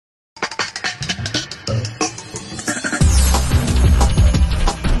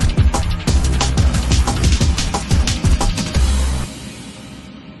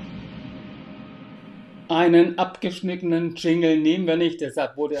Einen abgeschnittenen Jingle nehmen wir nicht,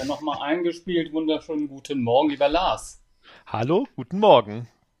 deshalb wurde er nochmal eingespielt. Wunderschönen guten Morgen, lieber Lars. Hallo, guten Morgen.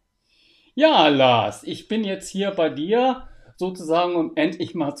 Ja, Lars, ich bin jetzt hier bei dir sozusagen, um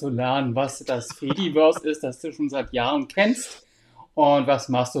endlich mal zu lernen, was das Fediverse ist, das du schon seit Jahren kennst und was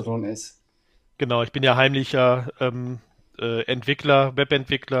Mastodon ist. Genau, ich bin ja heimlicher Entwickler,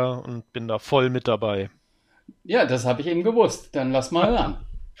 Webentwickler und bin da voll mit dabei. Ja, das habe ich eben gewusst. Dann lass mal hören.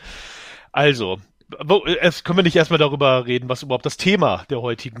 Also, es können wir nicht erstmal darüber reden, was überhaupt das Thema der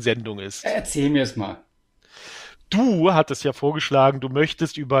heutigen Sendung ist. Erzähl mir es mal. Du hattest ja vorgeschlagen, du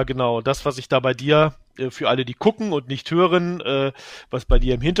möchtest über genau das, was ich da bei dir für alle, die gucken und nicht hören, was bei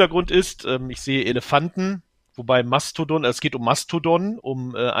dir im Hintergrund ist. Ich sehe Elefanten, wobei Mastodon, es geht um Mastodon,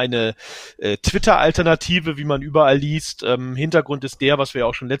 um eine Twitter-Alternative, wie man überall liest. Hintergrund ist der, was wir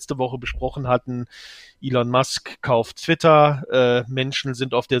auch schon letzte Woche besprochen hatten. Elon Musk kauft Twitter. Menschen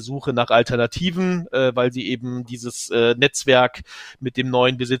sind auf der Suche nach Alternativen, weil sie eben dieses Netzwerk mit dem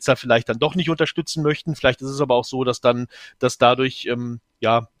neuen Besitzer vielleicht dann doch nicht unterstützen möchten. Vielleicht ist es aber auch so, dass dadurch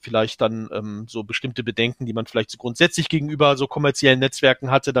ja, vielleicht dann so bestimmte Bedenken, die man vielleicht so grundsätzlich gegenüber so kommerziellen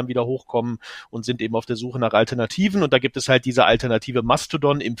Netzwerken hatte, dann wieder hochkommen und sind eben auf der Suche nach Alternativen. Und da gibt es halt diese Alternative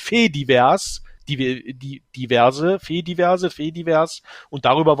Mastodon im Fedivers, Fedivers. Und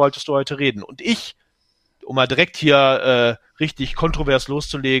darüber wolltest du heute reden. Und ich, um mal direkt hier richtig kontrovers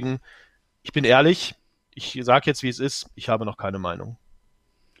loszulegen, ich bin ehrlich, ich sage jetzt, wie es ist, ich habe noch keine Meinung.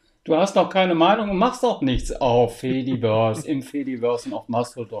 Du hast doch keine Meinung und machst auch nichts auf Fediverse, im Fediverse und auf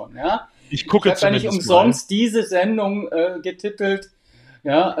Mastodon, ja? Ich Ich gucke habe ja nicht zumindest mal. umsonst diese Sendung getitelt,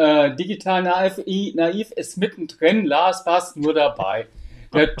 ja, digital naiv ist mittendrin, Lars passt nur dabei.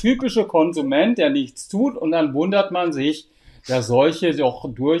 Der typische Konsument, der nichts tut und dann wundert man sich, dass solche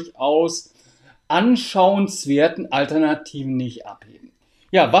doch durchaus anschauenswerten Alternativen nicht abheben.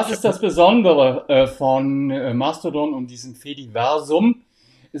 Ja, was Ich ist habe das Besondere von Mastodon und diesem Fediversum?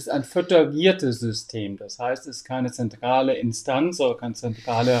 Ist ein föderiertes System. Das heißt, es ist keine zentrale Instanz oder kein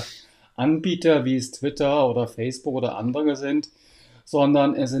zentraler Anbieter, wie es Twitter oder Facebook oder andere sind,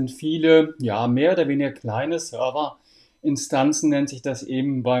 sondern es sind viele, ja, mehr oder weniger kleine Serverinstanzen, nennt sich das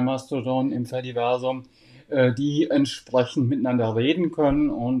eben bei Mastodon im Fediversum, die entsprechend miteinander reden können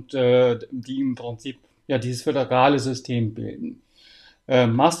und die im Prinzip ja dieses föderale System bilden.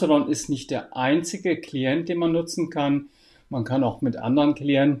 Mastodon ist nicht der einzige Klient, den man nutzen kann. Man kann auch mit anderen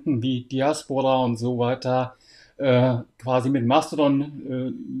Klienten wie Diaspora und so weiter quasi mit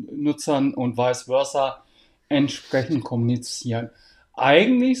Mastodon-Nutzern und vice versa entsprechend kommunizieren.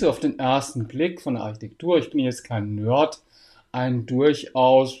 Eigentlich so auf den ersten Blick von der Architektur, ich bin jetzt kein Nerd, ein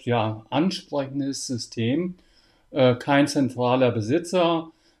durchaus ja, ansprechendes System, kein zentraler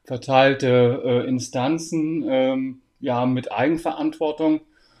Besitzer, verteilte Instanzen, ja, mit Eigenverantwortung.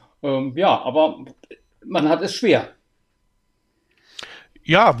 Ja, aber man hat es schwer.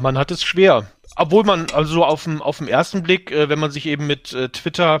 Ja, man hat es schwer. Obwohl man, also auf dem ersten Blick, wenn man sich eben mit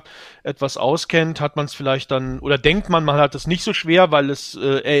Twitter etwas auskennt, hat man es vielleicht dann, oder denkt man hat es nicht so schwer, weil es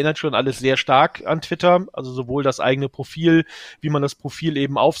erinnert schon alles sehr stark an Twitter. Also sowohl das eigene Profil, wie man das Profil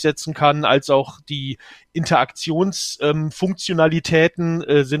eben aufsetzen kann, als auch die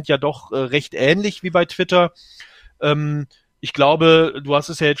Interaktionsfunktionalitäten sind ja doch recht ähnlich wie bei Twitter. Ich glaube, du hast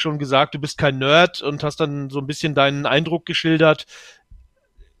es ja jetzt schon gesagt, du bist kein Nerd und hast dann so ein bisschen deinen Eindruck geschildert.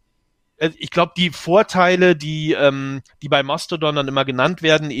 Ich glaube, die Vorteile, die bei Mastodon dann immer genannt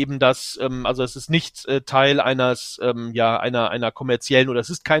werden, eben dass, also es ist nicht Teil einer kommerziellen, oder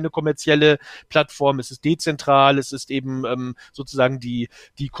es ist keine kommerzielle Plattform, es ist dezentral, es ist eben sozusagen die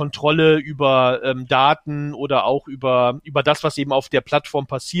Kontrolle über Daten oder auch über das, was eben auf der Plattform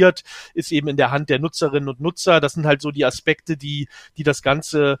passiert, ist eben in der Hand der Nutzerinnen und Nutzer. Das sind halt so die Aspekte, die das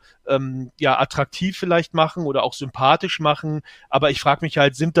Ganze ja attraktiv vielleicht machen oder auch sympathisch machen. Aber ich frage mich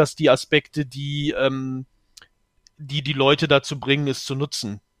halt, sind das die Aspekte, die Leute dazu bringen, es zu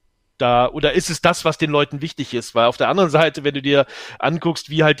nutzen? Oder ist es das, was den Leuten wichtig ist? Weil auf der anderen Seite, wenn du dir anguckst,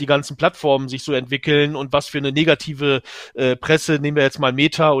 wie halt die ganzen Plattformen sich so entwickeln und was für eine negative Presse, nehmen wir jetzt mal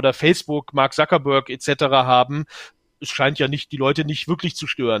Meta oder Facebook, Mark Zuckerberg etc. haben, es scheint ja nicht die Leute nicht wirklich zu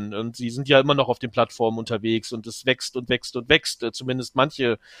stören. Und sie sind ja immer noch auf den Plattformen unterwegs und es wächst und wächst und wächst. Zumindest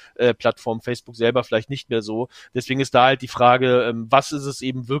manche Plattformen, Facebook selber vielleicht nicht mehr so. Deswegen ist da halt die Frage, was ist es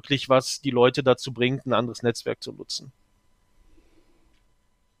eben wirklich, was die Leute dazu bringt, ein anderes Netzwerk zu nutzen?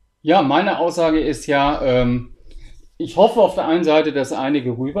 Ja, meine Aussage ist ja, ich hoffe auf der einen Seite, dass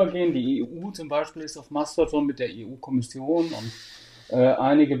einige rübergehen. Die EU zum Beispiel ist auf Mastodon mit der EU-Kommission und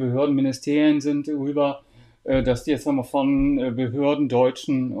einige Behörden, Ministerien sind rüber, dass die jetzt nochmal von Behörden,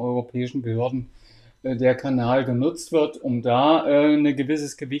 deutschen, europäischen Behörden, der Kanal genutzt wird, um da ein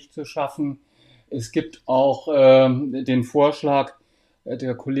gewisses Gewicht zu schaffen. Es gibt auch den Vorschlag,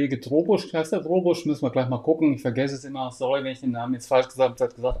 der Kollege Drobusch, heißt der Drobusch, müssen wir gleich mal gucken, ich vergesse es immer, sorry, wenn ich den Namen jetzt falsch gesagt habe,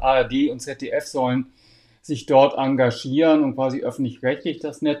 hat gesagt, ARD und ZDF sollen sich dort engagieren und quasi öffentlich-rechtlich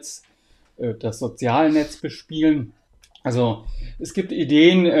das Netz, das Sozialnetz bespielen. Also es gibt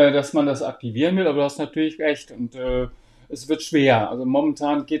Ideen, dass man das aktivieren will, aber du hast natürlich recht und es wird schwer. Also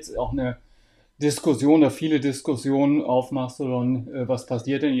momentan geht es auch eine Diskussion oder viele Diskussionen auf Mastodon. Was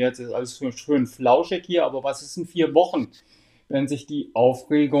passiert denn jetzt? Ist alles schön flauschig hier, aber was ist in 4 Wochen, wenn sich die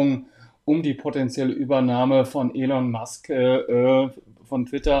Aufregung um die potenzielle Übernahme von Elon Musk von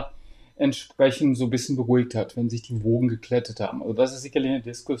Twitter entsprechend so ein bisschen beruhigt hat, wenn sich die Wogen geklettet haben? Also das ist sicherlich eine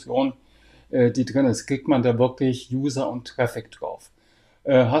Diskussion, die drin ist. Kriegt man da wirklich User und Traffic drauf?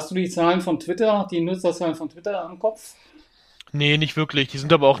 Hast du die Zahlen von Twitter, die Nutzerzahlen von Twitter am Kopf? Nee, nicht wirklich. Die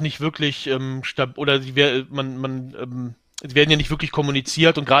sind aber auch nicht wirklich oder sie werden ja nicht wirklich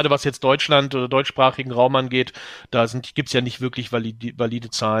kommuniziert und gerade was jetzt Deutschland oder deutschsprachigen Raum angeht, gibt's ja nicht wirklich valide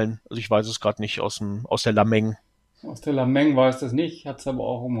Zahlen. Also ich weiß es gerade nicht aus der Lameng. Aus der Lameng weiß das nicht, hat es aber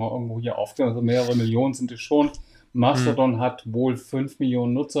auch irgendwo hier aufgehört. Also mehrere Millionen sind es schon. Hm. Mastodon hat wohl 5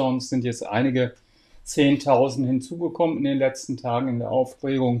 Millionen Nutzer und es sind jetzt einige 10.000 hinzugekommen in den letzten Tagen in der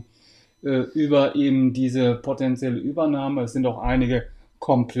Aufregung über eben diese potenzielle Übernahme. Es sind auch einige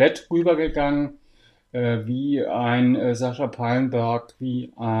komplett rübergegangen, wie ein Sascha Pallenberg,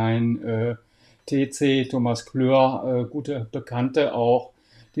 wie ein TC, Thomas Klör, gute Bekannte auch,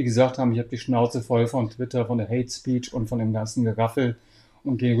 die gesagt haben, ich habe die Schnauze voll von Twitter, von der Hate Speech und von dem ganzen Geraffel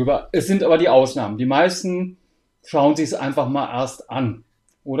und gehen rüber. Es sind aber die Ausnahmen. Die meisten schauen sich es einfach mal erst an,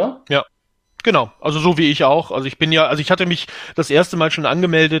 oder? Ja. Genau, also so wie ich auch. Also ich hatte mich das erste Mal schon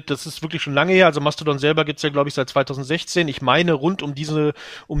angemeldet, das ist wirklich schon lange her. Also Mastodon selber gibt's ja, glaube ich, seit 2016. Ich meine, rund um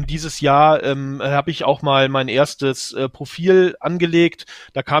dieses Jahr habe ich auch mal mein erstes Profil angelegt.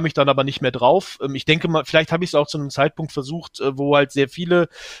 Da kam ich dann aber nicht mehr drauf. Ich denke mal, vielleicht habe ich es auch zu einem Zeitpunkt versucht, wo halt sehr viele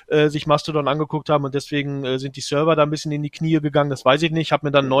sich Mastodon angeguckt haben und deswegen sind die Server da ein bisschen in die Knie gegangen. Das weiß ich nicht. Habe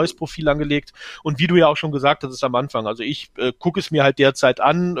mir dann ein neues Profil angelegt und wie du ja auch schon gesagt hast, ist am Anfang. Also ich gucke es mir halt derzeit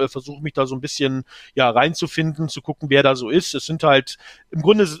an, versuche mich da so ein bisschen ja reinzufinden, zu gucken, wer da so ist. Es sind halt im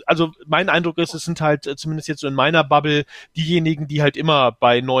Grunde, also mein Eindruck ist, es sind halt zumindest jetzt so in meiner Bubble diejenigen, die halt immer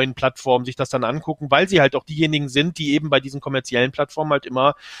bei neuen Plattformen sich das dann angucken, weil sie halt auch diejenigen sind, die eben bei diesen kommerziellen Plattformen halt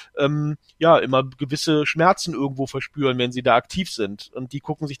immer immer gewisse Schmerzen irgendwo verspüren, wenn sie da aktiv sind. Und die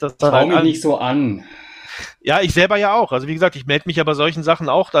gucken sich das dann Schau halt mich an. nicht so an. Ja, ich selber ja auch. Also wie gesagt, ich melde mich ja bei solchen Sachen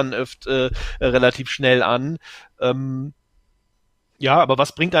auch dann relativ schnell an. Ähm, Ja, aber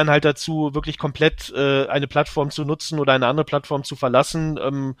was bringt einen halt dazu, wirklich komplett eine Plattform zu nutzen oder eine andere Plattform zu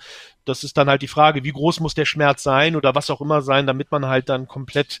verlassen? Das ist dann halt die Frage, wie groß muss der Schmerz sein oder was auch immer sein, damit man halt dann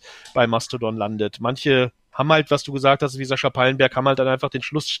komplett bei Mastodon landet. Manche haben halt, was du gesagt hast, wie Sascha Pallenberg, haben halt dann einfach den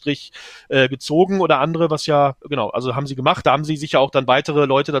Schlussstrich gezogen oder andere, was ja, genau, also haben sie gemacht. Da haben sie sicher auch dann weitere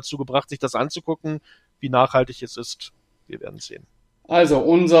Leute dazu gebracht, sich das anzugucken. Wie nachhaltig es ist, wir werden sehen. Also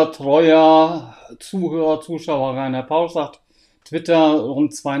unser treuer Zuhörer, Zuschauer Rainer Pausch sagt, Twitter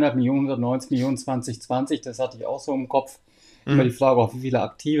rund 200 Millionen, 190 Millionen 2020, das hatte ich auch so im Kopf. Immer die Mhm. Frage, auch wie viele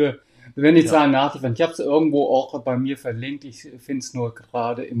Aktive. Wir werden die Ja. Zahlen nachliefern. Ich habe es irgendwo auch bei mir verlinkt. Ich finde es nur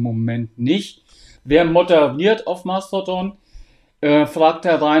gerade im Moment nicht. Wer moderiert auf Mastodon? Fragt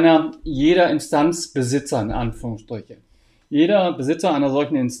Herr Rainer, jeder Instanzbesitzer in Anführungsstriche. Jeder Besitzer einer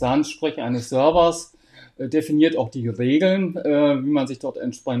solchen Instanz, sprich eines Servers, definiert auch die Regeln, wie man sich dort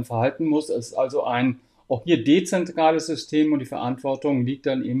entsprechend verhalten muss. Es ist also ein auch hier dezentrales System und die Verantwortung liegt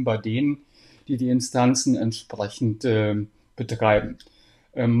dann eben bei denen, die die Instanzen entsprechend betreiben.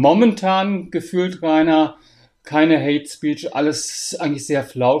 Momentan gefühlt, Rainer, keine Hate Speech, alles eigentlich sehr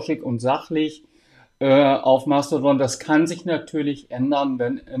flauschig und sachlich auf Mastodon. Das kann sich natürlich ändern,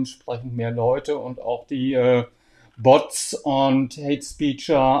 wenn entsprechend mehr Leute und auch die Bots und Hate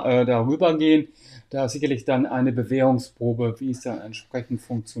Speecher darüber gehen. Da ist sicherlich dann eine Bewährungsprobe, wie es dann entsprechend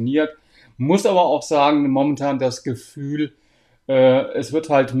funktioniert. Muss aber auch sagen, momentan das Gefühl, es wird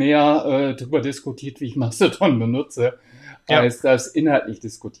halt mehr darüber diskutiert, wie ich Mastodon benutze, Ja. als dass inhaltlich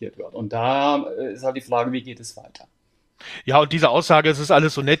diskutiert wird. Und da ist halt die Frage, wie geht es weiter? Ja, und diese Aussage, es ist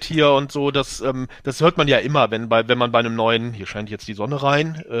alles so nett hier und so, das hört man ja immer, wenn man bei einem neuen, hier scheint jetzt die Sonne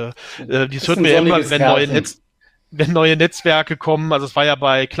rein, das Ist hört ein man ja immer, sonniges Kerlchen. wenn neue Netzwerke kommen, also es war ja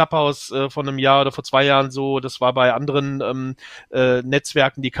bei Clubhouse vor einem Jahr oder vor 2 Jahren so, das war bei anderen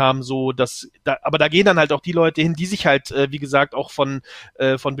Netzwerken, die kamen so, aber da gehen dann halt auch die Leute hin, die sich halt, wie gesagt, auch von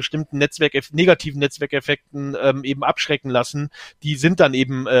bestimmten negativen Netzwerkeffekten eben abschrecken lassen. Die sind dann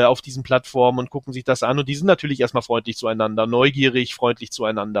eben auf diesen Plattformen und gucken sich das an und die sind natürlich erstmal freundlich zueinander, neugierig, freundlich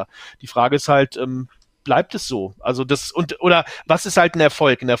zueinander. Die Frage ist halt, bleibt es so. Also oder was ist halt ein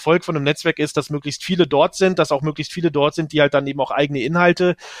Erfolg? Ein Erfolg von einem Netzwerk ist, dass möglichst viele dort sind, dass auch möglichst viele dort sind, die halt dann eben auch eigene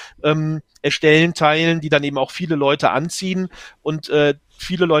Inhalte erstellen, teilen, die dann eben auch viele Leute anziehen und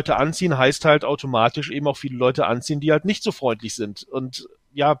viele Leute anziehen heißt halt automatisch eben auch viele Leute anziehen, die halt nicht so freundlich sind. Und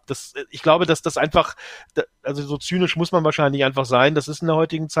ja, ich glaube, dass das einfach, also so zynisch muss man wahrscheinlich einfach sein, das ist in der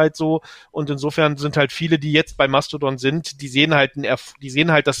heutigen Zeit so und insofern sind halt viele, die jetzt bei Mastodon sind, die sehen halt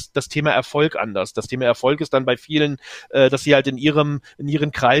das Thema Erfolg anders. Das Thema Erfolg ist dann bei vielen, dass sie halt in ihren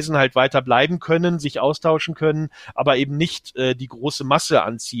Kreisen halt weiter bleiben können, sich austauschen können, aber eben nicht die große Masse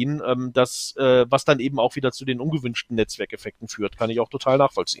anziehen, was dann eben auch wieder zu den ungewünschten Netzwerkeffekten führt, kann ich auch total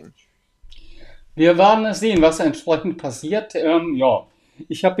nachvollziehen. Wir werden es sehen, was entsprechend passiert. Ja,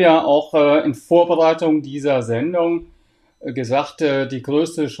 ich habe ja auch in Vorbereitung dieser Sendung gesagt, die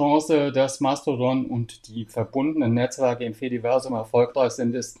größte Chance, dass Mastodon und die verbundenen Netzwerke im Fediversum erfolgreich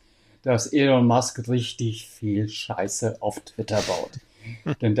sind, ist, dass Elon Musk richtig viel Scheiße auf Twitter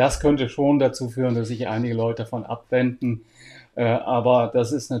baut. Denn das könnte schon dazu führen, dass sich einige Leute davon abwenden. Aber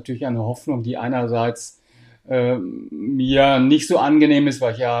das ist natürlich eine Hoffnung, die einerseits mir nicht so angenehm ist,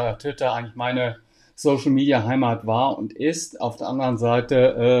 weil ja Twitter eigentlich meine Social Media Heimat war und ist. Auf der anderen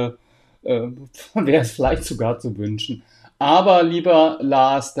Seite wäre es vielleicht sogar zu wünschen. Aber lieber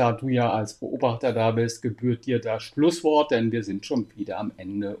Lars, da du ja als Beobachter da bist, gebührt dir das Schlusswort, denn wir sind schon wieder am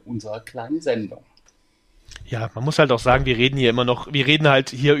Ende unserer kleinen Sendung. Ja, man muss halt auch sagen, wir reden halt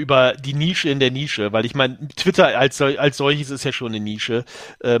hier über die Nische in der Nische, weil ich meine, Twitter als solches ist ja schon eine Nische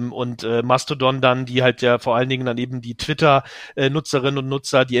und Mastodon dann, die halt ja vor allen Dingen dann eben die Twitter-Nutzerinnen und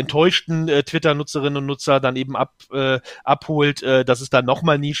Nutzer, die enttäuschten Twitter-Nutzerinnen und Nutzer dann eben abholt, das ist dann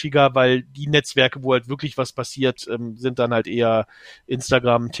nochmal nischiger, weil die Netzwerke, wo halt wirklich was passiert, sind dann halt eher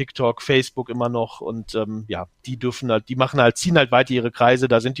Instagram, TikTok, Facebook immer noch und ja, ziehen halt weiter ihre Kreise,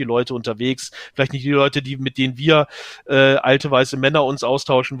 da sind die Leute unterwegs, vielleicht nicht die Leute, mit denen wir alte weiße Männer uns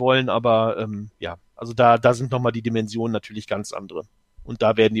austauschen wollen, aber ja, also da sind nochmal die Dimensionen natürlich ganz andere. Und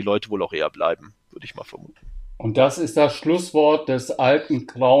da werden die Leute wohl auch eher bleiben, würde ich mal vermuten. Und das ist das Schlusswort des alten,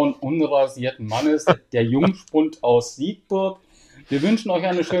 grauen, unrasierten Mannes, der Jungspund aus Siegburg. Wir wünschen euch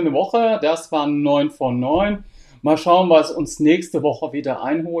eine schöne Woche. Das waren 9 von 9. Mal schauen, was uns nächste Woche wieder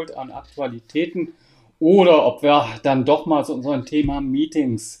einholt an Aktualitäten oder ob wir dann doch mal zu unserem Thema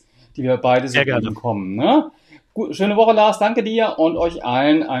Meetings, die wir beide so lieben, kommen. Ne? Schöne Woche, Lars. Danke dir und euch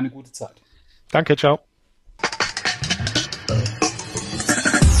allen eine gute Zeit. Danke, ciao.